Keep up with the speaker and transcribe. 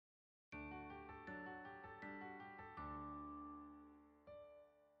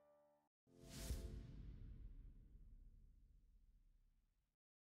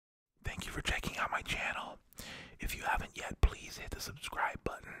Thank you for checking out my channel. If you haven't yet, please hit the subscribe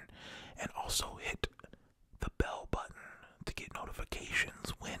button and also hit the bell button to get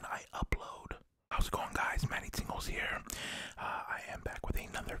notifications when I upload. How's it going, guys? MattyTingles here. I am back with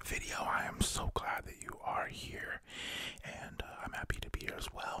another video. I am so glad that you are here, and I'm happy to be here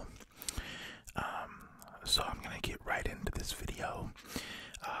as well. So I'm gonna get right into this video.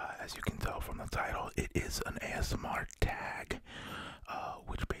 As you can tell from the title, it is an ASMR tag,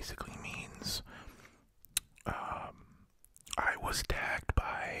 which basically means I was tagged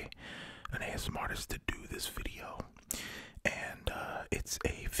by an ASMR artist to do this video, and it's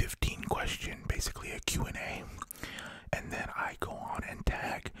a 15 question, basically a Q&A, and then I go on and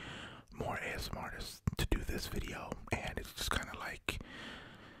tag more ASMR artists to do this video, and it's just kind of like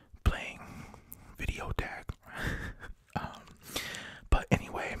playing video tag. But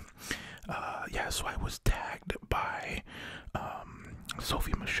anyway, yeah, so I was tagged by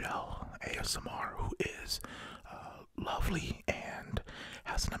Sophie Michelle ASMR, who is lovely and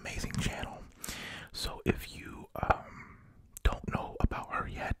has an amazing channel. So if you don't know about her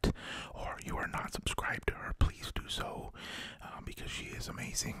yet, or you are not subscribed to her, please do so, because she is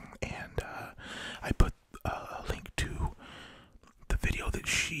amazing. And I put a link to the video that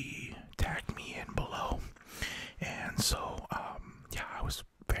she tagged me in below, and so yeah, I was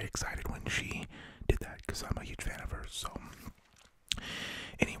very excited when she did that because I'm a huge fan of hers. So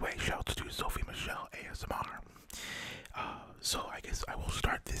anyway, shouts to Sophie Michelle ASMR. So I guess I will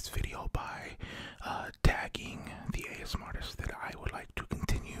start this video by tagging the ASMR artist that I would like to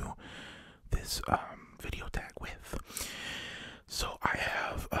continue this video tag with. So I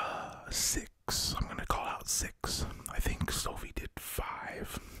have 6. I'm gonna call out 6. I think Sophie did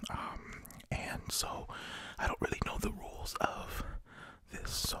 5, and so I don't really know the rules of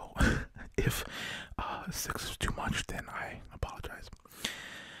this. So if 6 is too much, then I apologize.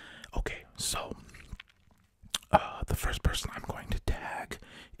 Okay, so the first person I'm going to tag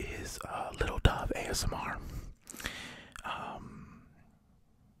is Little Dove ASMR.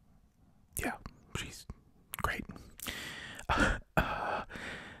 Yeah, she's great. And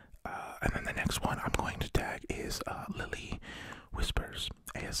then the next one I'm going to tag is Lily Whispers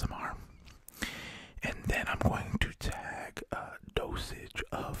ASMR. And then I'm going to tag Dosage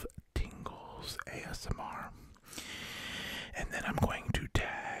of Tingles ASMR. And then I'm going to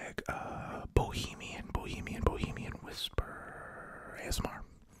tag Bohemian Whisper ASMR.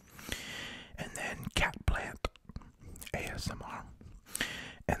 And then Cat Plant ASMR.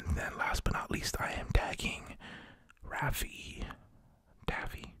 And then last but not least, I am tagging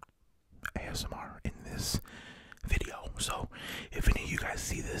Taffy ASMR in this video. So if any of you guys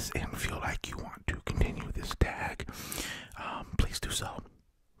see this and feel like you want to continue this tag, please do so.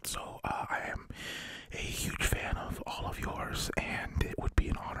 So I am a huge fan of all of yours, and it would be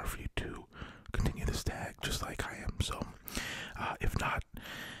an honor for you to continue this tag just like I am. So if not,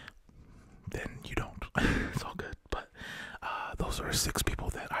 then you don't. It's all good. But those are 6 people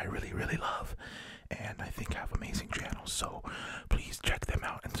that I really love, and I think have amazing channels. So please check them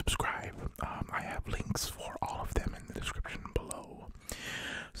out and subscribe. I have links for all of them in the description below.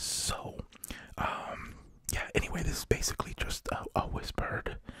 So yeah, anyway, this is basically just a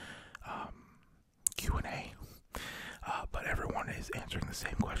whispered Q&A, but everyone is answering the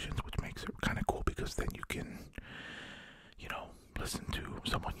same questions, which makes it kind of cool, because then you can, you know, listen to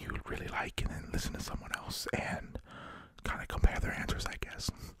someone you really like and then listen to someone else and kind of compare their answers, I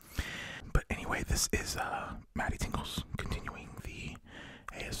guess. But anyway, this is MattyTingles continuing the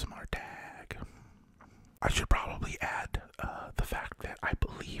ASMR tag. I should probably add the fact that I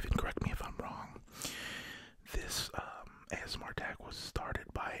believe, and correct me if I'm wrong, this ASMR tag was started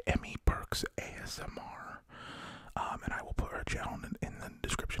by Emmy Burks ASMR, and I will put her channel in the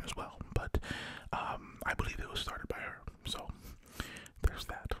description as well. But I believe it was started by her, so there's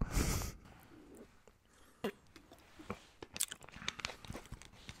that.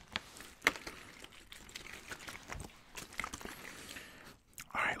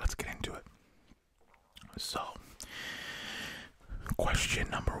 Alright, let's get into it. So, question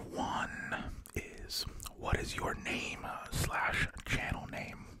number 1 is, what is your name / channel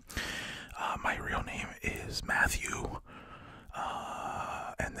name? My real name is Matthew,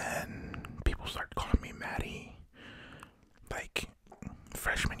 and then people started calling me Matty, like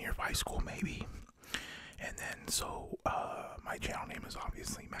freshman year of high school maybe. And then so my channel name is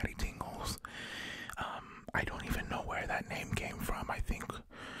obviously MattyTingles. I don't even know where that name came from. I think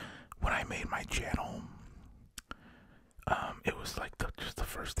when I made my channel, it was like just the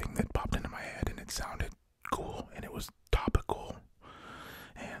first thing that popped into my head, and it sounded cool and it was topical,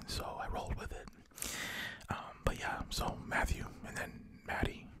 and so I rolled with it. But yeah, so Matthew, and then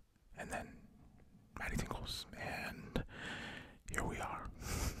Matty, and then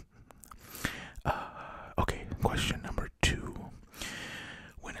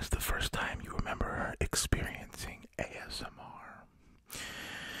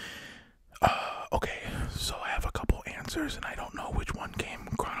sisters, and I don't know which one came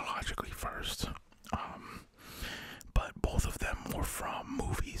chronologically first. But both of them were from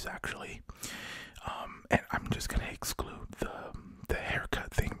movies, actually. And I'm just gonna exclude the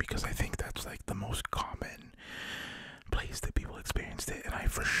haircut thing because I think that's like the most common place that people experienced it, and I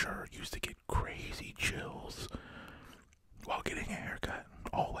for sure used to get crazy chills while getting a haircut.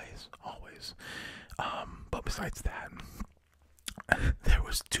 Always. But besides that, there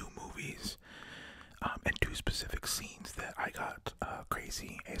was 2 movies and 2 specific scenes that I got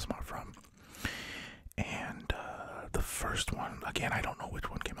crazy ASMR from. And the first one, again, I don't know which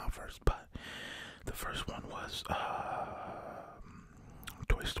one came out first, but the first one was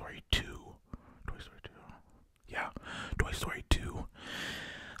Toy Story 2. Toy Story 2. Yeah, Toy Story 2.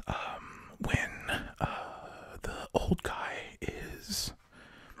 When the old guy is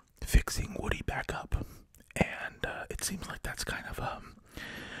fixing Woody back up, and it seems like that's kind of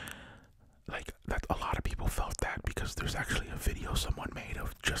like that a lot of people felt that because there's actually a video someone made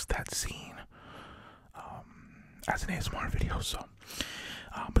of just that scene as an ASMR video. So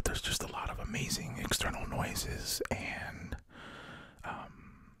but there's just a lot of amazing external noises, and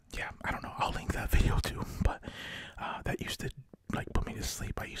yeah, I don't know, I'll link that video too, but that used to like put me to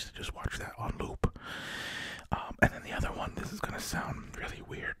sleep. I used to just watch that on loop. And then the other one, this is gonna sound really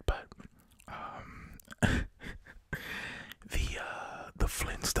weird, but the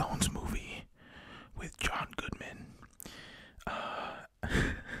Flintstones movie with John Goodman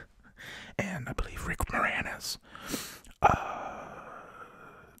and I believe Rick Moranis.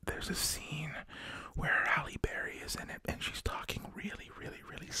 There's a scene where Halle Berry is in it, and she's talking really, really,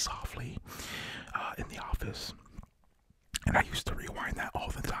 really softly in the office. And I used to rewind that all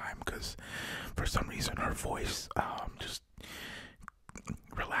the time because for some reason her voice just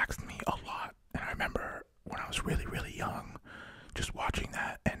relaxed me a lot. And I remember when I was really, really young, just watching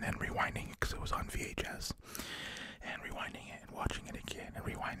that and then rewinding it because it was on VHS, and rewinding it and watching it again and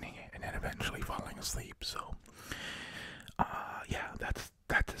rewinding it and then eventually falling asleep. So yeah, that's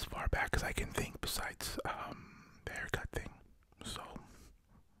as far back as I can think besides the haircut thing. So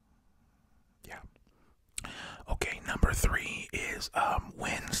yeah. Okay, number 3 is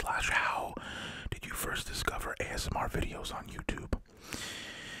when/how did you first discover ASMR videos on YouTube?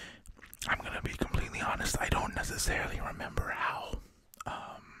 I'm gonna be completely honest, I don't necessarily remember how,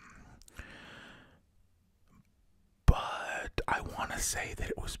 but I want to say that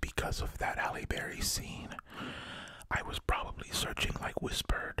it was because of that Halle Berry scene. I was probably searching like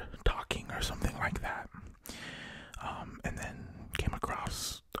whispered talking or something like that, and then came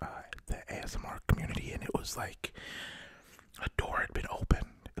across the ASMR community, and it was like a door had been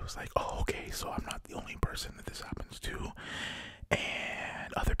opened. It was like, oh, okay, so I'm not the only person that this happens to,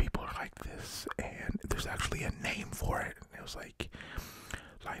 and other people are like this, and there's actually a name for it. And it was like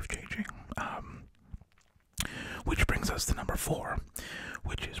life-changing. Which brings us to number 4,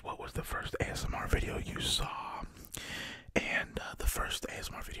 which is what was the first ASMR video you saw? And the first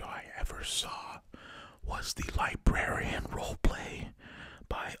ASMR video I ever saw was the librarian roleplay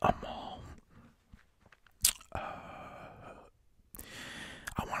by Amal. I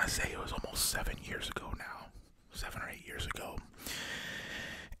want to say it was almost 7 years ago now. 7 or 8 years ago.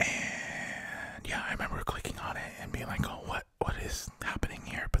 And yeah, I remember clicking on it and being like, oh, what is happening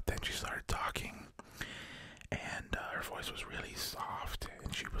here? But then she started talking, and her voice was really soft,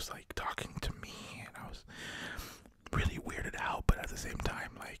 and she was like talking to me, and I was really weirded out, but at the same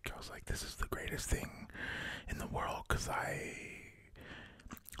time, like, I was like, this is the greatest thing in the world, because I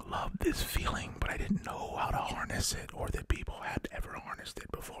love this feeling, but I didn't know how to harness it, or that people had ever harnessed it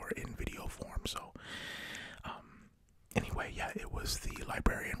before in video form. So anyway, yeah, it was the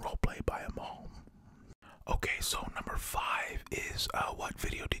librarian roleplay by Amal. Okay, so number 5 is what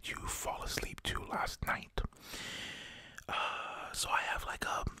video did you fall asleep to last night? So I have like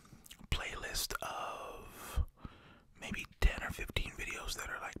a playlist of maybe 10 or 15 videos that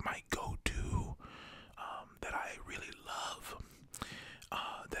are like my go-to, that I really love,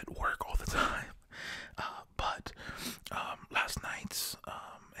 that work all the time. But last night's,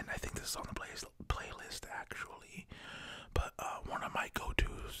 and I think this is on the playlist actually, but one of my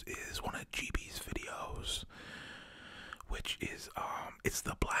go-tos is one of GB's videos, which is it's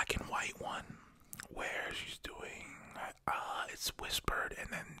the black and white one where she's doing it's whispered and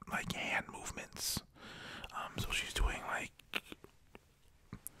then like hand movements. So she's doing like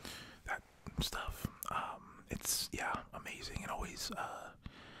that stuff. It's, yeah, amazing, and always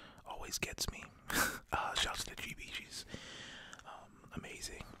gets me. Shouts to GB, she's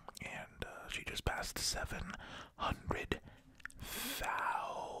amazing, and she just passed 700,000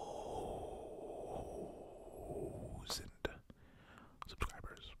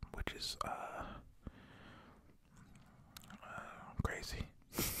 subscribers, which is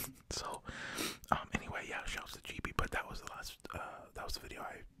was the video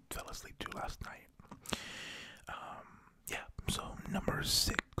I fell asleep to last night. Yeah, so number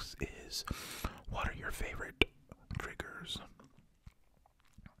 6 is, what are your favorite triggers?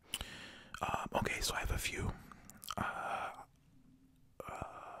 Okay, so I have a few.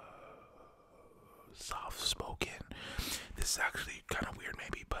 Soft-spoken. This is actually kind of weird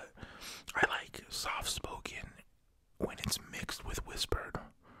maybe, but I like soft-spoken when it's mixed with whispered,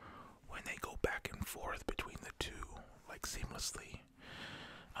 when they go back and forth between the two, like seamlessly.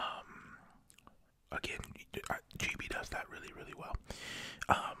 Again, GB does that really, really well.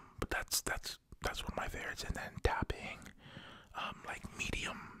 But that's one of my favorites. And then tapping, like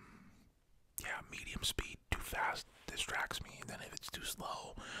medium. Yeah, medium speed. Too fast distracts me. And then if it's too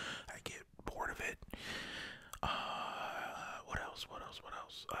slow, I get bored of it. What else?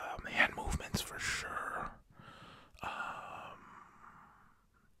 Hand movements for sure.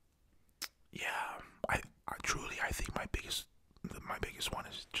 Yeah, I truly, I think my biggest one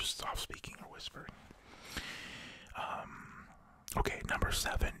is just soft speaking or whispering. Okay, number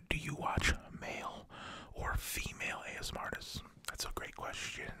 7. Do you watch male or female ASMR artists? That's a great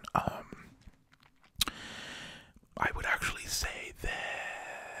question. I would actually say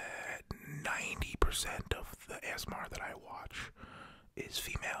that 90% of the ASMR that I watch is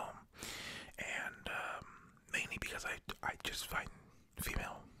female, and mainly because I just find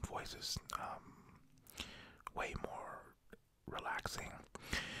female voices way more relaxing.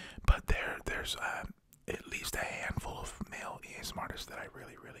 But there's at least a handful of male ASMR artists that I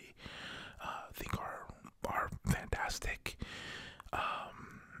really, really think are fantastic.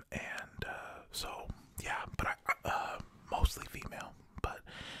 So yeah, but I mostly female, but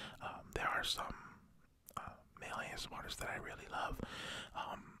there are some male ASMR artists that I really love.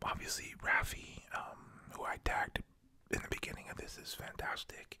 Obviously Raffi, who I tagged in the beginning of this, is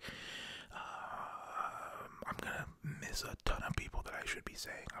fantastic. I'm gonna miss a ton of people that I should be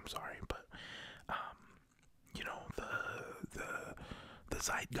saying. I'm sorry, but you know, the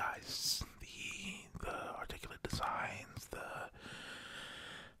zeitgeist, the articulate designs,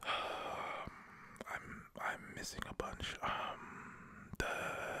 I'm missing a bunch.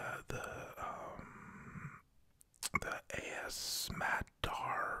 The AS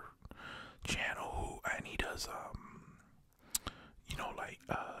Mattar channel, and he does you know, like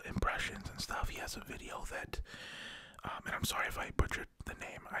impressions and stuff. He has a video that and I'm sorry if I butchered the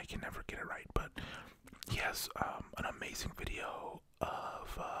name, I can never get it right, but he has an amazing video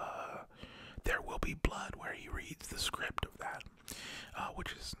of There Will Be Blood, where he reads the script of that,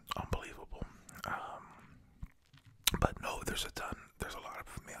 which is unbelievable. But no, there's a lot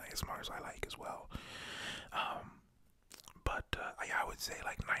of male ASMRs I like as well. But I would say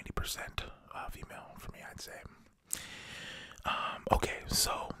like 90% female for me, I'd say. Okay,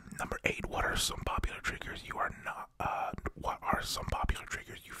 so number 8, what are some popular triggers you are not, what are some popular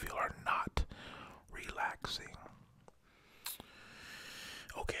triggers you feel are not relaxing?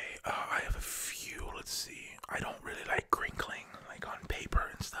 Okay, I have a few. Let's see. I don't really like crinkling, like on paper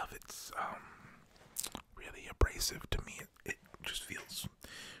and stuff. It's really abrasive to me. It just feels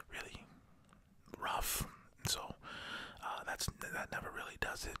really rough. So that never really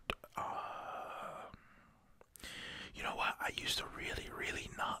does it. You know what? I used to really, really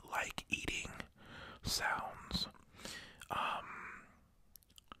not like eating sounds.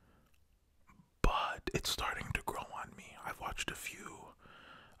 But it's starting to grow on me. I've watched a few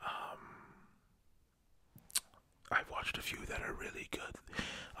that are really good.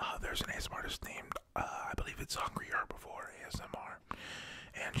 There's an ASMR artist named, I believe it's Hungry Herbivore ASMR,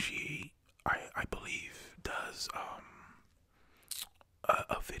 and she, I believe, does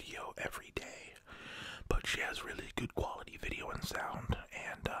a video every day, but she has really good quality video and sound,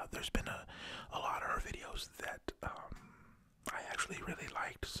 and there's been a lot of her videos that I actually really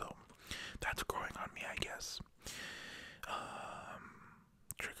liked, so that's growing on me, I guess.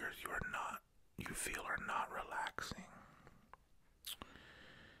 Triggers you feel are not relaxing.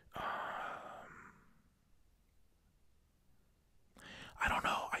 I don't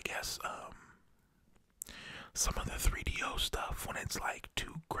know, I guess some of the 3DO stuff, when it's like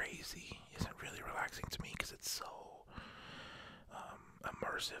too crazy, isn't really relaxing to me, because it's so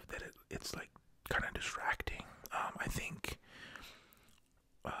immersive that it's like kind of distracting. I think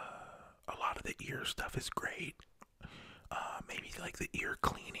a lot of the ear stuff is great. Maybe like the ear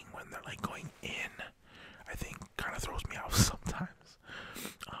cleaning when they're like going in, I think kind of throws me off sometimes.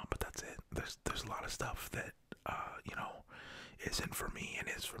 But that's it. There's a lot of stuff that you know, isn't for me and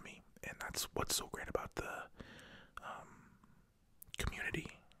is for me, and that's what's so great about the community,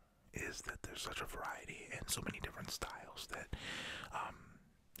 is that there's such a variety and so many different styles that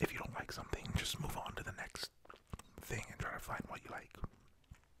if you don't like something, just move on to the next thing and try to find what you like.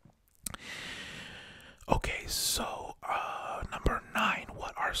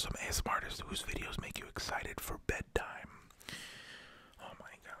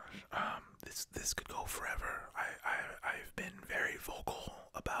 this could go forever. I've been very vocal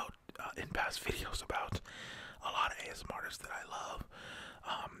about in past videos about a lot of ASMR artists that I love.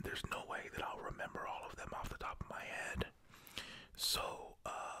 There's no way that I'll remember all of them off the top of my head. So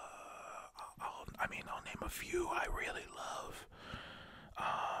I'll name a few I really love.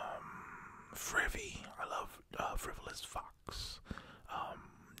 Frivy. I love Frivolous Fox.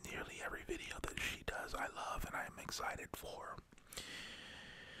 Nearly every video that she does I love and I'm excited for.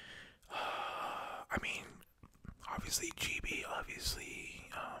 Obviously GB, obviously,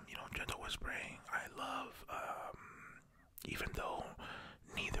 Gentle Whispering, I love, even though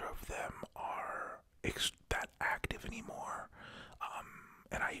neither of them are that active anymore,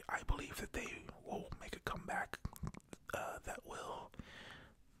 and I believe that they will make a comeback, that will,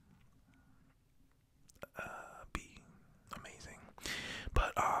 be amazing.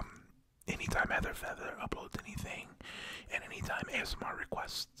 But, anytime Heather Feather uploads anything, and anytime ASMR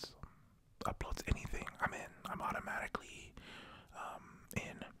requests uploads anything, I'm in. I'm automatically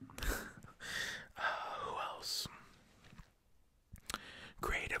in. Who else?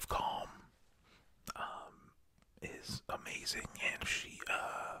 Creative Calm is amazing, and she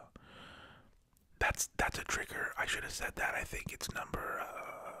that's a trigger. I should have said that. I think it's number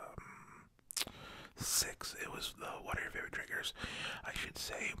 6. It was the what are your favorite triggers? I should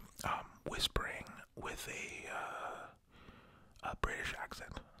say whispering with a British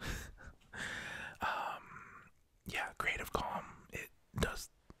accent. Yeah, Creative Calm. It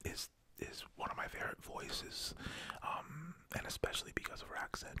is one of my favorite voices, and especially because of her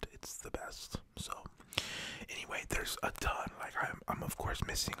accent, it's the best. So, anyway, there's a ton. Like I'm of course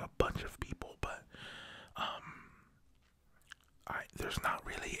missing a bunch of people, but there's not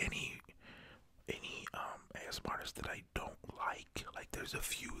really any ASMR artists that I don't like. Like there's a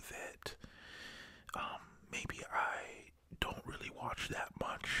few that maybe I don't really watch that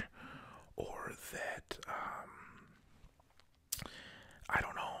much, or that I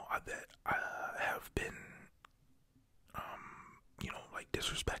don't know, that have been like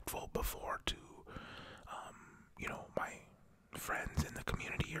disrespectful before to my friends in the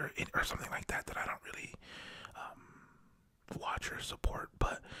community or something like that I don't really watch or support.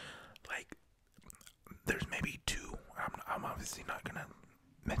 But like there's maybe 2. I'm obviously not gonna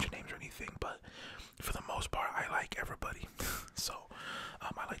mention names or anything, but for the most part I like everybody. So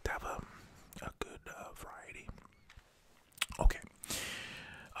I like to have a good variety. Okay.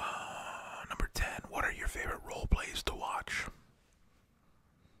 Number 10. What are your favorite role plays to watch?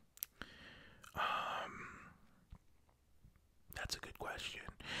 That's a good question.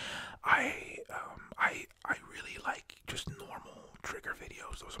 I really like just normal trigger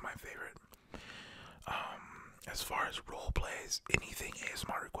videos. Those are my favorite. As far as role plays, anything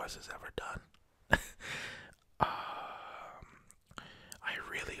ASMR Request has ever done. I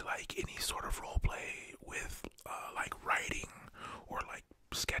really like any sort of role play with like writing or like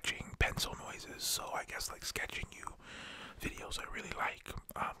sketching pencil noises. So I guess like sketching you videos I really like,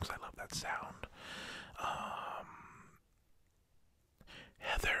 because I love that sound.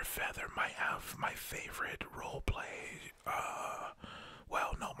 Heather Feather might have my favorite role play.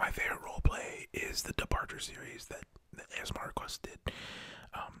 Well, no, my favorite role play is the Departure series that ASMR Request did.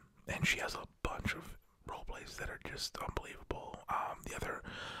 And she has a bunch of role plays that are just unbelievable. The other,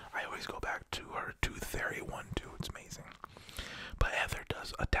 I always go back to her Tooth Fairy one too. It's amazing. But Heather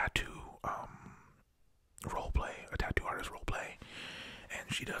does a tattoo role play, a tattoo artist role play,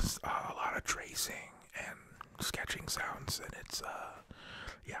 and she does a lot of tracing and sketching sounds, and it's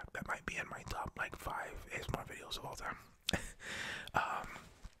yeah, that might be in my top like 5 ASMR videos of all time.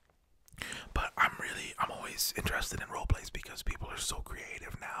 But I'm always interested in role plays because people are so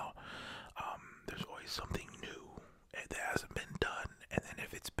creative now. There's always something new that hasn't been done, and then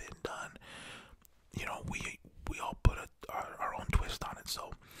if it's been done, we all put our own twist on it.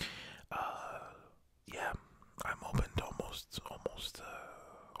 So yeah, I'm open to almost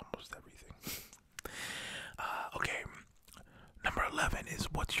everything. Okay, number 11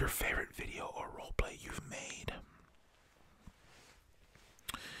 is, what's your favorite video or role play you've made?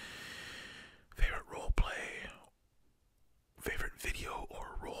 Favorite role play, favorite video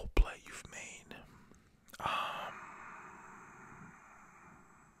or role play you've made.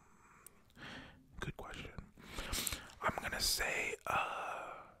 Good question. I'm gonna say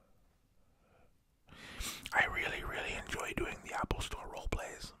I really enjoy doing the Apple Store role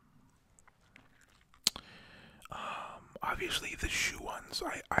plays. Obviously the shoe ones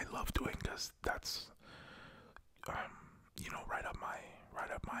I love doing because that's right up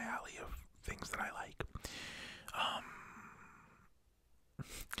my alley of things that I like.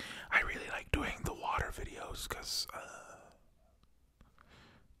 I really like doing the water videos because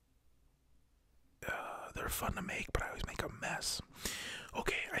fun to make, but I always make a mess.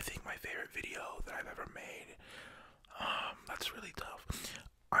 Okay, I think my favorite video that I've ever made, that's really tough.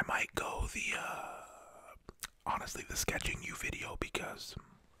 I might go honestly, the sketching you video, because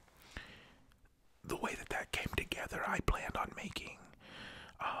the way that came together, I planned on making,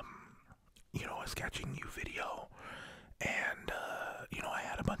 a sketching you video, and, I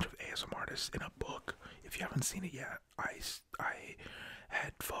had a bunch of ASM artists in a book. If you haven't seen it yet, I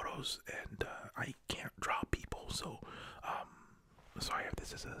had photos, and, I can't draw people, so, sorry if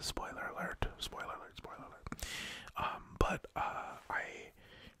this is a spoiler alert, but, I,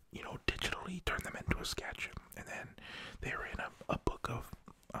 digitally turned them into a sketch, and then they were in a book of,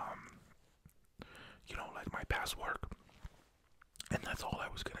 like my past work, and that's all I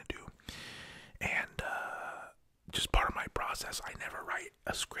was gonna do. And just part of my process, I never write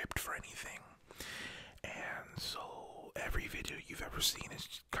a script for anything, and so every video you've ever seen is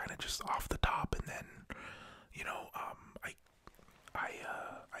kind of just off the top, and then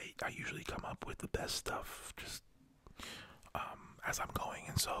I usually come up with the best stuff just as I'm going.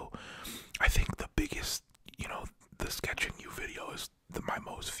 And so I think the biggest, the sketching you video is my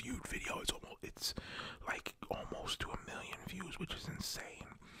most viewed video. It's like almost to 1 million views, which is insane.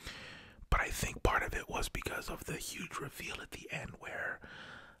 But I think part of it was because of the huge reveal at the end, where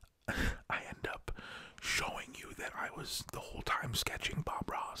I end up showing you that I was the whole time sketching Bob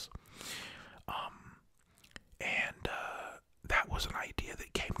Ross. And that was an idea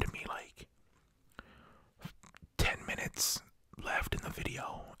that came to me like 10 minutes left in the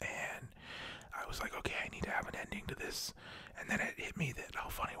video, and I was like, okay, I need to have an ending to this. And then it hit me that how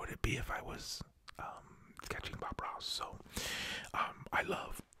funny would it be if I was sketching Bob Ross. So I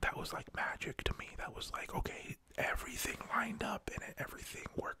love, that was like magic to me. That was like, okay, everything lined up and everything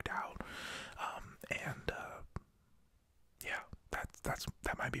worked out. Yeah,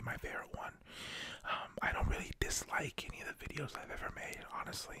 that might be my favorite one. I don't really dislike any of the videos I've ever made,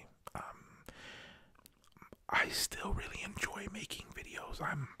 honestly. I still really enjoy making videos.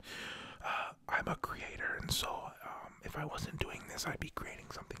 I'm a creator, and so if I wasn't doing this, I'd be creating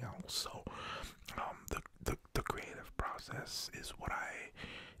something else. So the creative process is what I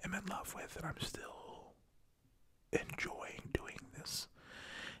am in love with, and I'm still enjoying doing this.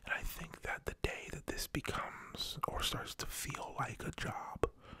 And I think that the day that this becomes or starts to feel like a job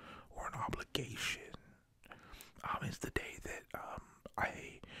or an obligation is the day that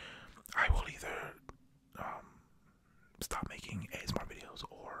I will either stop making ASMR videos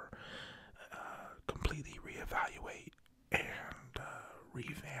or completely reevaluate and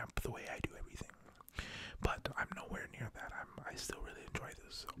revamp the way I do everything. But I'm nowhere near that. I still really enjoy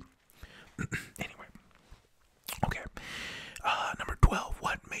this. So. Anyway, okay. Number 12.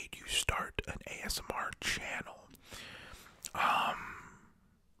 What made you start an ASMR channel?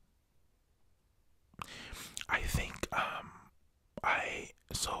 I think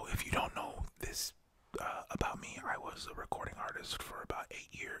so if you don't know this about me, I was a recording artist for about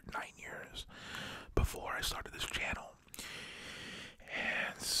 9 years before I started this channel.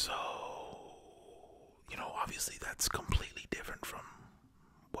 And so, obviously that's completely different from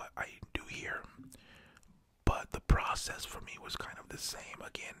what I do here. But the process for me was kind of the same.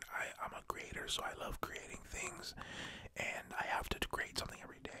 Again, I'm a creator, so I love creating things, and I have to create something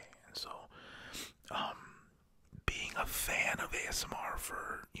every day. And so, being a fan of ASMR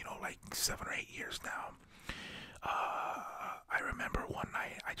for, like 7 or 8 years now, I remember one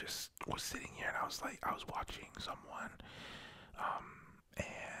night I just was sitting here and I was watching someone, and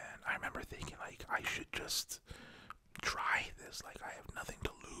I remember thinking, like, I should just try this. Like, I have nothing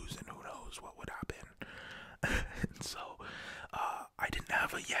to lose, and who knows what would happen. And so, I didn't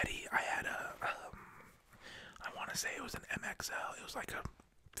have a Yeti. I had I want to say it was an MXL. It was like a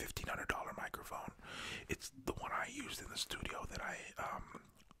 $1,500 microphone. It's the one I used in the studio that I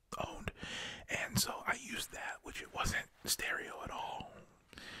owned, and so I used that, which it wasn't stereo at all,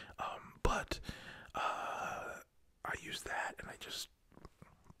 but I used that, and I just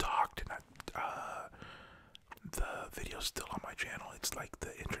talked, and the video's still on my channel. It's like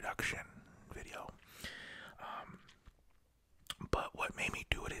the introduction video. But what made me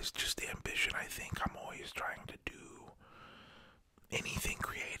do it is just ambition. I think I'm always trying to do anything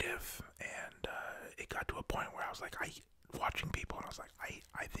creative, and it got to a point where I was like, watching people, and I was like,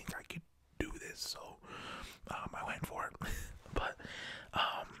 I think I could do this, so I went for it. But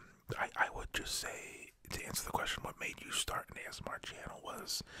I would just say, to answer the question, what made you start an ASMR channel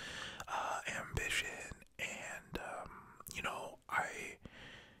was ambition, and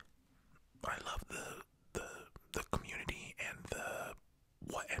I love the community and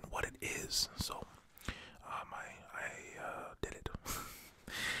what it is. So I did it.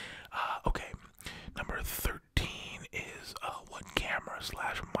 Okay, number 13.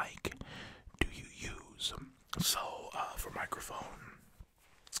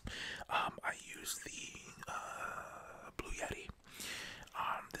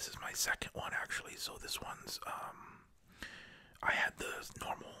 this is my second one actually. So this one's I had the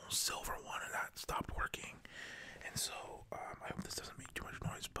normal silver one and that stopped working, and so I hope this doesn't make too much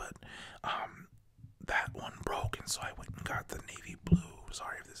noise, but that one broke, and so I went and got the navy blue.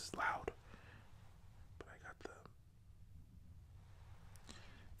 Sorry if this is loud, but I got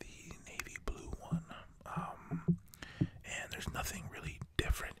the navy blue one, and there's nothing really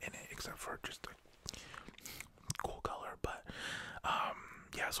different in it except for just a cool color. But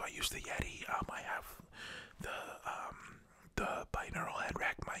yeah, so I used the Yeti. I have the binaural head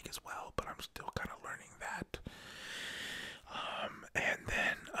rack mic as well, but I'm still kind of learning that. And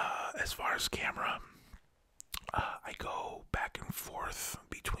then as far as camera, I go back and forth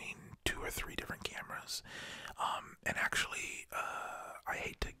between 2 or 3 different cameras. And actually, I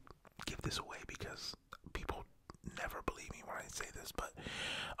hate to give this away because people never believe me when I say this, but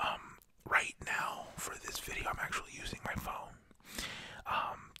right now for this video, I'm actually using my phone.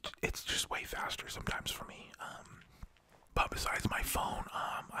 It's just way faster sometimes for me. But besides my phone,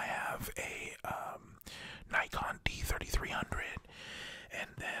 I have a Nikon D3300, and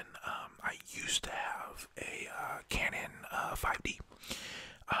then I used to have a Canon 5D.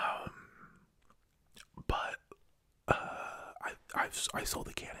 But I sold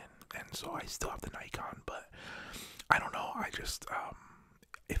the Canon, and so I still have the Nikon. But I don't know. I just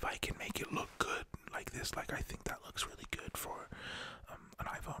if I can make it look good like this, like I think that looks really good for an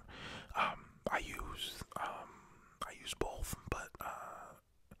iPhone. I use both, but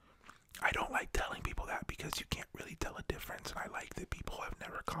I don't like telling people that because you can't really tell a difference, and I like that people have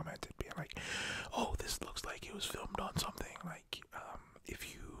never commented being like, oh, this looks like it was filmed on something. Like,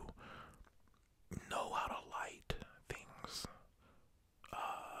 if you know how to light things,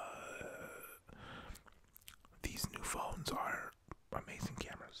 these new phones are amazing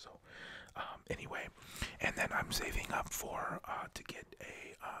cameras. So anyway, and then I'm saving up for to get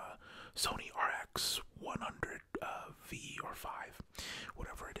a Sony RX 100 V or 5,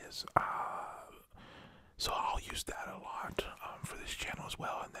 whatever it is. So I'll use that a lot for this channel as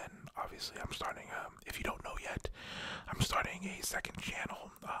well. And then obviously I'm starting, if you don't know yet, I'm starting a second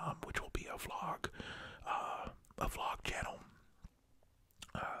channel, which will be a vlog channel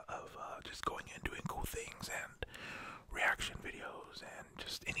of just going in, doing cool things and reaction videos and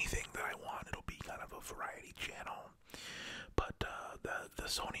just anything that I want. It'll be kind of a variety channel. But the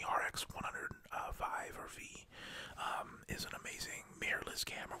Sony RX 105 or V is an amazing mirrorless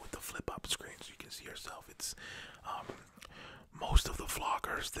camera with the flip-up screen so you can see yourself. It's most of the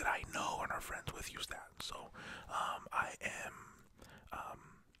vloggers that I know and are friends with use that. So I am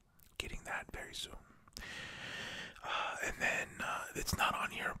getting that very soon. And then it's not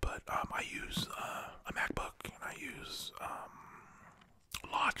on here, but I use a MacBook, and I use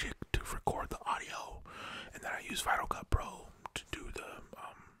Logic to record the audio, and then I use Final Cut Pro to do the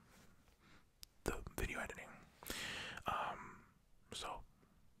video editing. So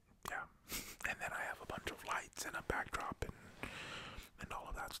yeah, and then I have a bunch of lights and a backdrop and all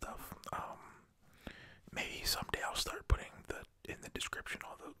of that stuff. Maybe someday I'll start putting in the description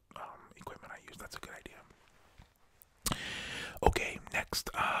all the equipment I use. That's a good idea. Okay, next,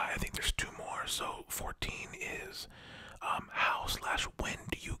 I think there's 2 more. So 14 is how/when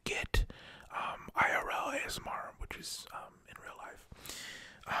do you get IRL ASMR, which is in real life.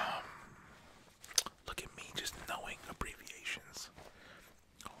 Look at me just knowing abbreviations.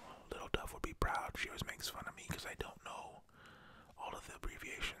 Oh, little Dove would be proud. She always makes fun of me because I don't know all of the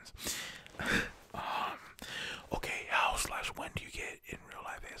abbreviations. Okay, how/when do you get in real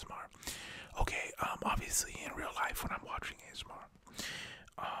life ASMR? Okay, obviously in real life when I'm watching ASMR,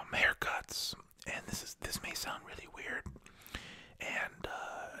 haircuts, and this may sound really weird, and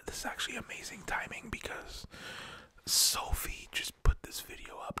this is actually amazing timing because Sophie just put this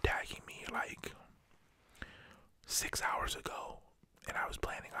video up tagging me like 6 hours ago, and I was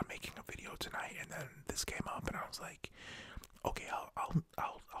planning on making a video tonight, and then this came up, and I was like, okay, I'll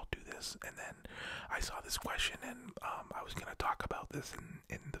do this. And then I saw this question, and I was gonna talk about this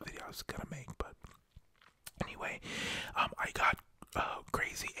in the video I was gonna make. But anyway, I got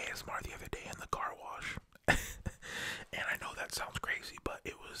crazy ASMR the other day in the car wash, and I know that sounds crazy, but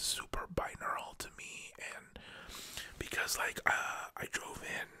it was super binaural to me, and because like I drove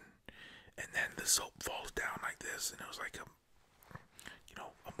in, and then the soap falls down like this, and it was like a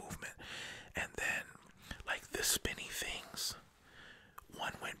movement, and then like the spinny things,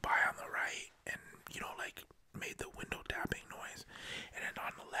 one went by on the right and like made the window tapping noise, and then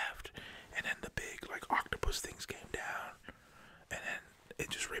on the left, and then the big like octopus things came down, and then it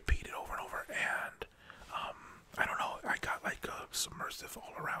just repeated over and over, and I don't know, I got like a submersive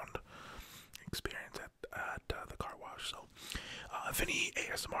all around experience at the car wash. So if any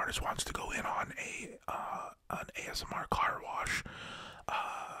ASMR artist wants to go in on an ASMR car wash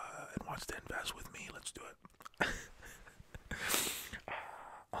and wants to invest with me, let's do it.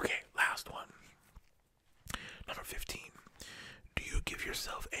 Okay, last one. Number 15. Do you give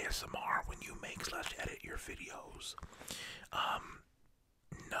yourself ASMR when you make/edit your videos?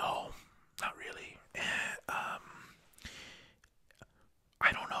 No, not really.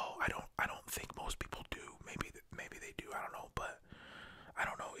 I don't know. I don't think most people do. Maybe they do. I don't know, but I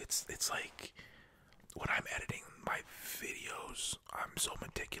don't know. It's like when I'm editing my videos, I'm so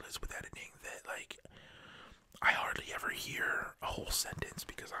meticulous with editing that like I hardly ever hear a whole sentence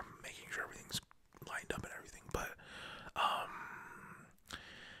because I'm making sure everything's lined up and everything. But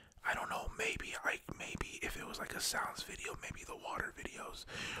I don't know. Maybe if it was like a sounds video, maybe the water videos.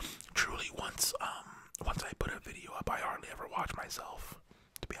 Truly, once I put a video up, I hardly ever watch myself,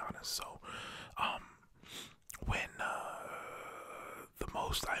 to be honest. So, when the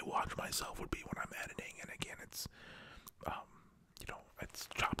most I watch myself would be when I'm editing, and again, it's it's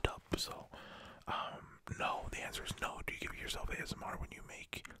chopped up. So, no. The answer is no. Do you give yourself ASMR when you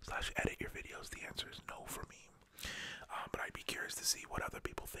make/edit your videos? The answer is no for me. But I'd be curious to see what other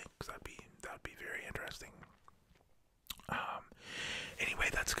people think, because that would be very interesting. Anyway,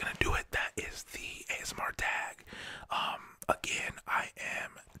 that's gonna do it. That is the ASMR tag. Again, I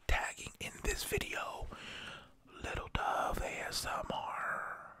am tagging in this video Little Dove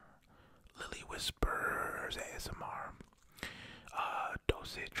ASMR, Lily Whispers ASMR,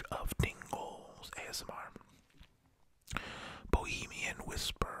 Dosage of Tingles ASMR, Bohemian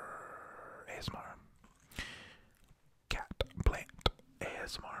Whisper ASMR, Cat Plant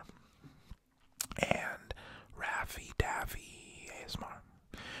ASMR, and Raffy Daffy ASMR.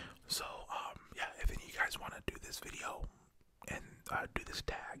 So, yeah, if any of you guys want to do this video and do this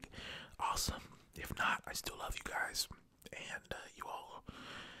tag, awesome. If not, I still love you guys, and you all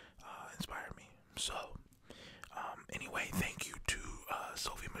inspire me. So, anyway, thank you to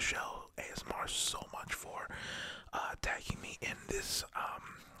Sophie Michelle ASMR so much for tagging me in this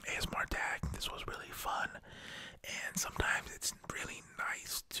ASMR tag. This was really fun, and sometimes it's really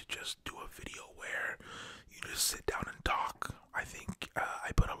nice to just do a video where you just sit down and talk. I think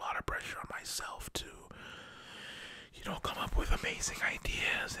I put a lot of pressure on myself to, come up with amazing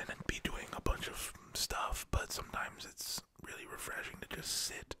ideas and be doing a bunch of stuff, but sometimes it's really refreshing to just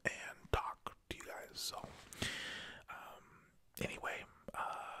sit and talk to you guys. So, anyway,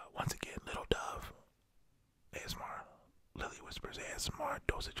 once again, Little Dove ASMR, Lily Whispers ASMR,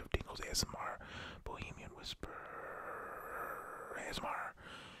 Dosage of Tingles ASMR, Bohemian Whisper ASMR,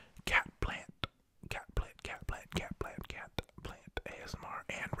 Cat Plant ASMR,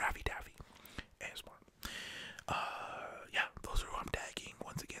 and Raffy Daffy ASMR. Yeah, those are who I'm tagging.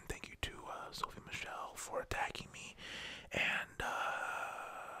 Once again, thank you to Sophie Michelle for tagging me, and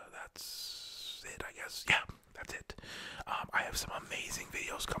that's it, I guess. Yeah, that's it. I have some amazing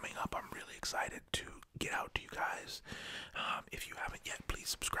videos coming up. I'm really excited to get out to you guys. If you haven't yet, please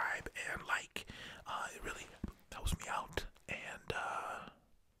subscribe and like. It really helps me out. And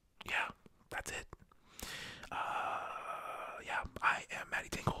yeah, that's it. Yeah, I am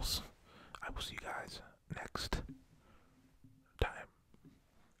MattyTingles. I will see you guys next